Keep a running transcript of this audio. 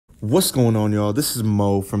What's going on, y'all? This is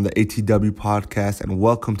Mo from the ATW Podcast, and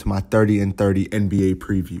welcome to my 30 and 30 NBA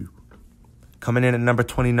preview. Coming in at number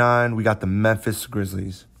 29, we got the Memphis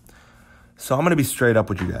Grizzlies. So I'm going to be straight up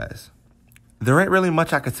with you guys. There ain't really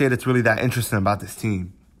much I could say that's really that interesting about this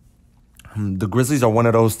team. The Grizzlies are one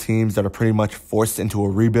of those teams that are pretty much forced into a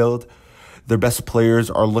rebuild. Their best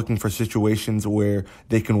players are looking for situations where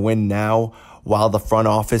they can win now, while the front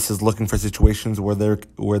office is looking for situations where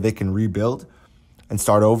they can rebuild and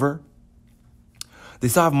start over. They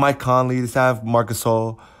still have Mike Conley. They still have Marc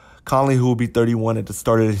Gasol. Conley, who will be 31 at the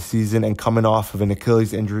start of the season and coming off of an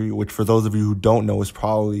Achilles injury, which for those of you who don't know is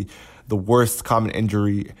probably the worst common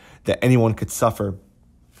injury that anyone could suffer,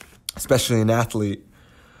 especially an athlete.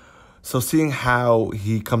 So seeing how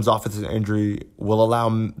he comes off of his injury will allow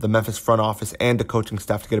the Memphis front office and the coaching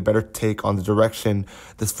staff to get a better take on the direction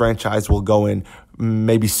this franchise will go in,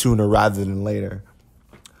 maybe sooner rather than later.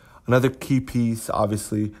 Another key piece,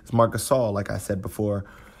 obviously, is Marc Gasol, like I said before.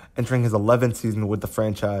 Entering his 11th season with the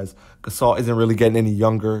franchise, Gasol isn't really getting any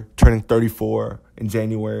younger, turning 34 in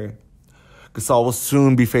January. Gasol will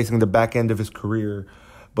soon be facing the back end of his career,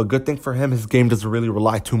 but good thing for him, his game doesn't really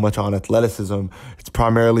rely too much on athleticism. It's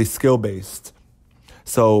primarily skill-based.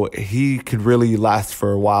 So he could really last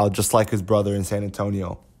for a while, just like his brother in San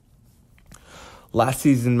Antonio. Last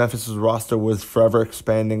season, Memphis' roster was forever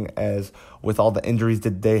expanding as with all the injuries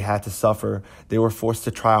that they had to suffer, they were forced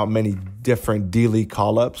to try out many different D-League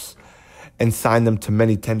call-ups and sign them to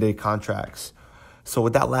many 10-day contracts. So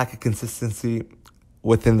with that lack of consistency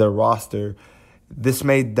within their roster, this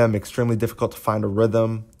made them extremely difficult to find a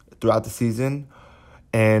rhythm throughout the season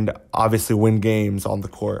and obviously win games on the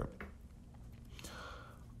court.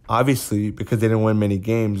 Obviously, because they didn't win many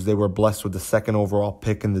games, they were blessed with the second overall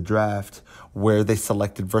pick in the draft, where they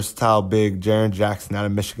selected versatile big Jaren Jackson out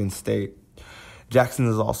of Michigan State. Jackson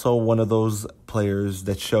is also one of those players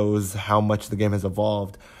that shows how much the game has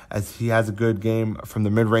evolved, as he has a good game from the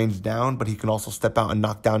mid-range down, but he can also step out and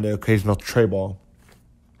knock down the occasional tray ball.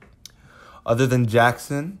 Other than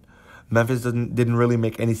Jackson, Memphis didn't really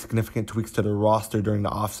make any significant tweaks to their roster during the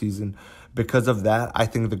offseason. Because of that, I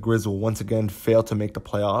think the Grizz will once again fail to make the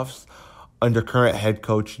playoffs under current head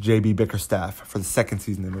coach J.B. Bickerstaff for the second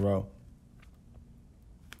season in a row.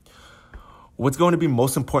 What's going to be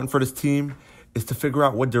most important for this team is to figure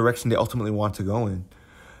out what direction they ultimately want to go in.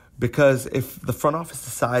 Because if the front office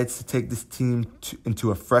decides to take this team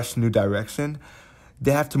into a fresh new direction,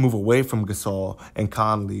 they have to move away from Gasol and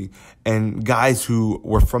Conley and guys who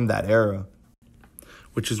were from that era,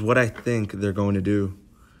 which is what I think they're going to do.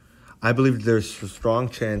 I believe there's a strong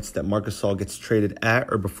chance that Marc Gasol gets traded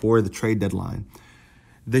at or before the trade deadline.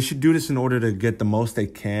 They should do this in order to get the most they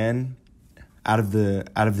can out of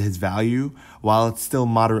his value while it's still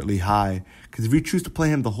moderately high. Because if you choose to play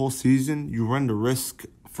him the whole season, you run the risk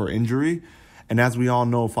for injury. And as we all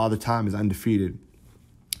know, Father Time is undefeated.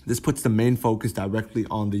 This puts the main focus directly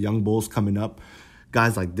on the young Bulls coming up.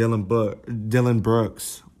 Guys like Dylan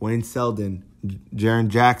Brooks, Wayne Selden, Jaren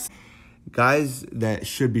Jackson. Guys that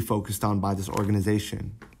should be focused on by this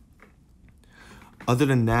organization. Other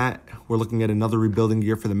than that, we're looking at another rebuilding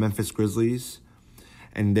year for the Memphis Grizzlies.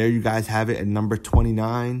 And there you guys have it at number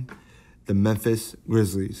 29, the Memphis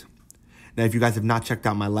Grizzlies. Now, if you guys have not checked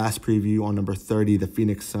out my last preview on number 30, the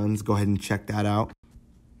Phoenix Suns, go ahead and check that out.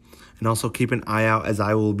 And also keep an eye out as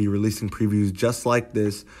I will be releasing previews just like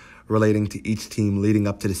this relating to each team leading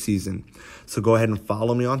up to the season. So go ahead and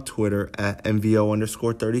follow me on Twitter at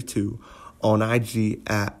MVO_32, on IG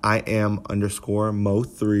at IAM_Mo3,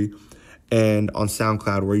 and on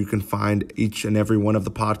SoundCloud where you can find each and every one of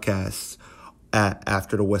the podcasts at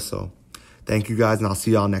After the Whistle. Thank you guys, and I'll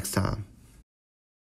see y'all next time.